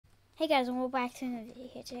Hey guys, and welcome back to another video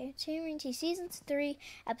here today. Today we're into Season 3,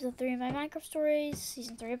 Episode 3 of my Minecraft Stories,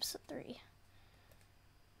 Season 3, Episode 3.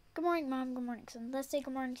 Good morning, Mom. Good morning, son. Let's say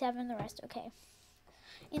good morning to Evan and the rest. Okay.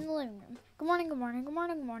 In the living room. Good morning, good morning, good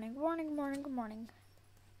morning, good morning, good morning, good morning, good morning.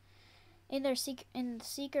 In the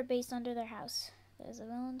secret base under their house. There's the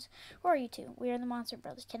villains. Who are you two? We are the Monster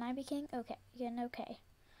Brothers. Can I be king? Okay. Okay.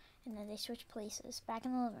 And then they switch places. Back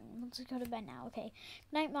in the living room. Let's go to bed now. Okay.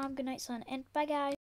 Good night, Mom. Good night, son. And bye, guys.